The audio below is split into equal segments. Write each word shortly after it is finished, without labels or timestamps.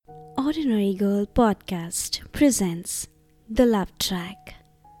Ordinary Girl podcast presents The Love Track.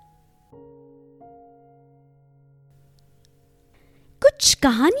 कुछ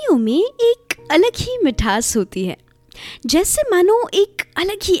कहानियों में एक अलग ही मिठास होती है, जैसे मानो एक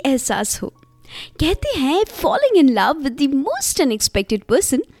अलग ही एहसास हो. कहते हैं falling in love with the most unexpected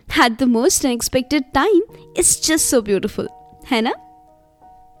person at the most unexpected time is just so beautiful, है ना?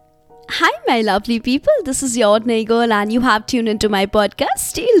 Hi my lovely people, this is your Ordinary Girl and you have tuned into my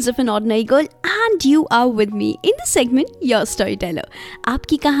podcast Tales of an Ordinary Girl and you are with me in the segment Your Storyteller.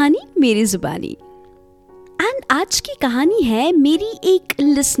 आपकी कहानी मेरी जुबानी. And आज की कहानी है मेरी एक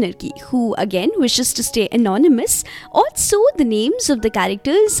listener की who again wishes to stay anonymous. Also the names of the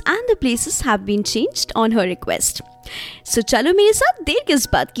characters and the places have been changed on her request. So चलो मेरे साथ देर किस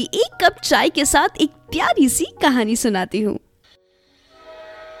बात की, एक कप चाय के साथ एक प्यारी सी कहानी सुनाती हूँ.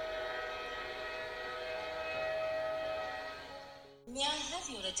 May I have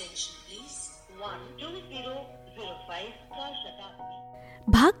your attention, please? 12005 का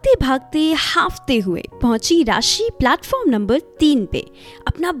शताब्दी. भागते भागते हाफते हुए पहुंची राशि प्लेटफॉर्म नंबर 3 पे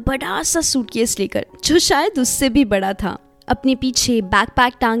अपना बड़ा सा सूटकेस लेकर, जो शायद उससे भी बड़ा था. अपने पीछे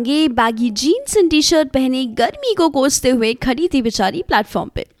बैकपैक टांगे, baggy jeans and T shirt पहने गर्मी को कोसते हुए खड़ी थी बेचारी प्लेटफॉर्म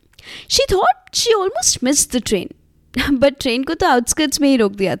पे. She thought she almost missed the train, but train को तो आउटस्कर्ट्स में ही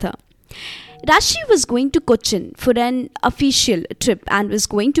रोक दिया था. Rashi was going to Cochin for an official trip and was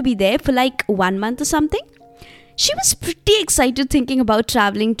going to be there for like 1 month or something. She was pretty excited thinking about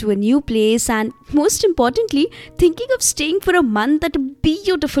traveling to a new place and most importantly thinking of staying for a month at a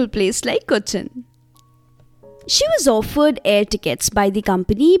beautiful place like Cochin. She was offered air tickets by the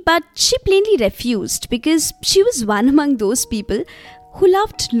company but she plainly refused because she was one among those people who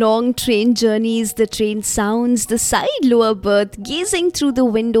loved long train journeys, the train sounds, the side lower berth, gazing through the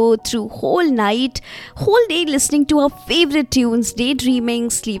window through whole day listening to her favorite tunes, daydreaming,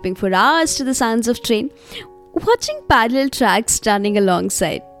 sleeping for hours to the sounds of train, watching parallel tracks running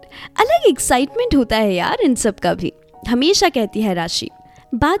alongside. अलग excitement होता है यार इन सब का भी, हमेशा कहती है राशि.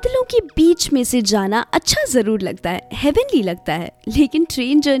 बादलों के बीच में से जाना अच्छा ज़रूर लगता है, हेवनली लगता है, लेकिन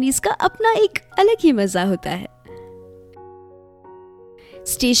ट्रेन जर्नीज का अपना एक अलग ही मज़ा होता है.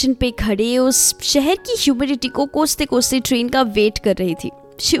 स्टेशन पे खड़े उस शहर की ह्यूमिडिटी को कोसते कोसते ट्रेन का वेट कर रही थी.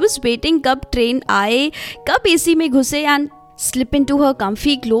 शी वॉज वेटिंग कब ट्रेन आए, कब एसी में घुसे and slip into her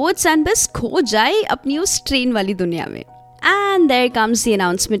comfy clothes and बस खो जाए अपनी उस ट्रेन वाली दुनिया में. And there comes the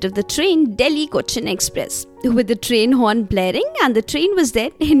announcement of the train Delhi Cochin Express with the train horn blaring and the train was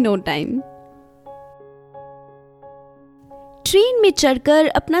there in no time. Train में चढ़कर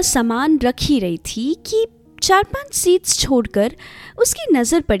अपना सामान रख ही रही थी कि 4-5 सीट्स छोड़कर उसकी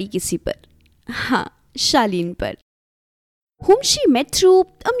नजर पड़ी किसी पर. हाँ, शालीन पर, whom she met through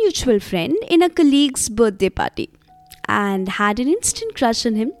a mutual friend in a colleague's birthday party and had an instant crush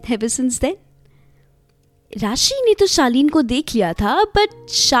on him ever since then. राशि ने तो शालीन को देख लिया था बट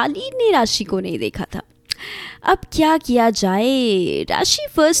शालीन ने राशि को नहीं देखा था. अब क्या किया जाए? राशि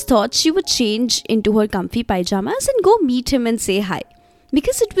first thought she would change into her comfy pajamas and go meet him and say hi.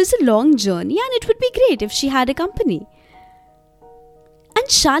 Because it was a long journey and it would be great if she had a company. And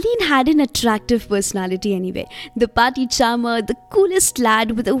Charlene had an attractive personality anyway. The party charmer, the coolest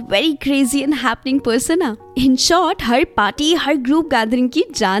lad with a very crazy and happening persona. In short, her party, her group gathering की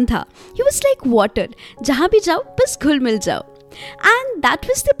जान था. He was like water. जहाँ भी जाओ बस घुल मिल जाओ. And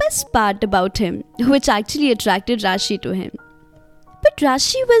that was the best part about him, which actually attracted Rashi to him. But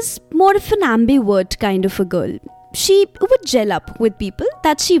Rashi was more of an ambivert kind of a girl. She would gel up with people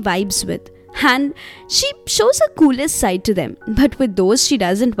that she vibes with and she shows her coolest side to them, but with those she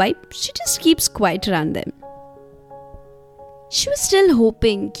doesn't vibe, she just keeps quiet around them. She was still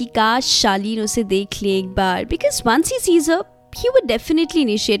hoping कि काश शालीन उसे देख ले एक बार, because once he sees her, he would definitely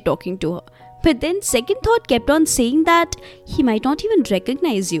initiate talking to her. But then second thought kept on saying that he might not even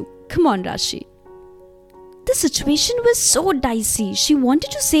recognize you. Come on, Rashi. The situation was so dicey. She wanted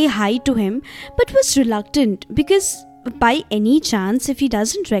to say hi to him but was reluctant because by any chance if he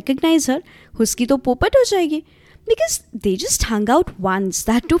doesn't recognize her, उसकी तो पोपट हो जाएगी. Because they just hung out once,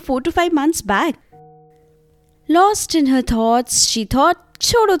 that too 4 to 5 months back. Lost in her thoughts, she thought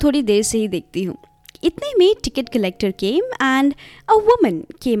छोड़ो थोड़ी देर से ही देखती हूँ. इतने में ticket collector came and a woman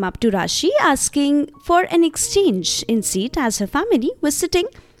came up to Rashi asking for an exchange in seat as her family was sitting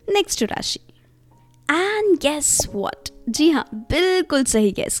next to Rashi. And guess what? जी हाँ, बिल्कुल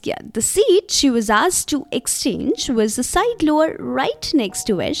सही guess किया. The seat she was asked to exchange was the side lower right next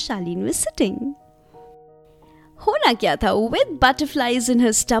to where Charlene was sitting. होना क्या था? With butterflies in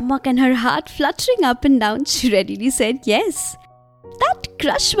her stomach and her heart fluttering up and down, she readily said yes. That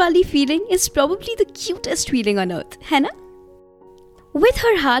crush वाली feeling is probably the cutest feeling on earth, है ना? With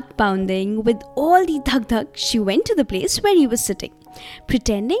her heart pounding, with all the dhak-dhak, she went to the place where he was sitting,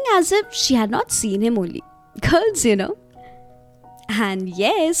 pretending as if she had not seen him only. Girls, you know. And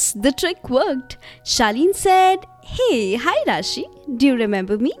yes, the trick worked. Shaleen said, "Hey, hi Rashi, do you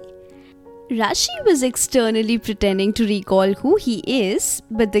remember me?" Rashi was externally pretending to recall who he is,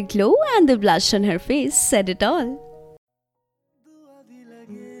 but the glow and the blush on her face said it all. दुआ भी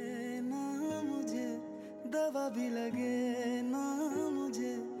लगे ना मुझे, दवा भी लगे ना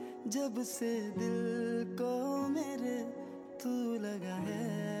मुझे, जब से दिल को मेरे तू लगा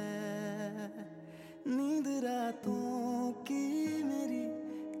है। नींद रातों की मेरी,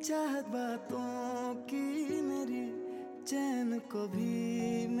 चाहत बातों की मेरी, चैन को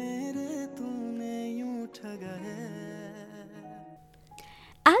भी मेरे तूने यूं ठगा है।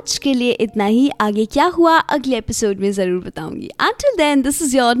 आज के लिए इतना ही। आगे क्या हुआ अगले एपिसोड में ज़रूर बताऊंगी। Until then, this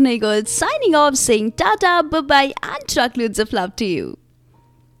is your Nai girl signing off, saying tata, bye bye, and truckloads of love to you.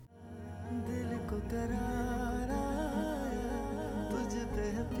 दिल को करार आया, तुझ पे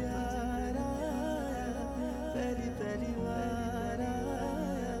है प्यार आया, पहली पहली बार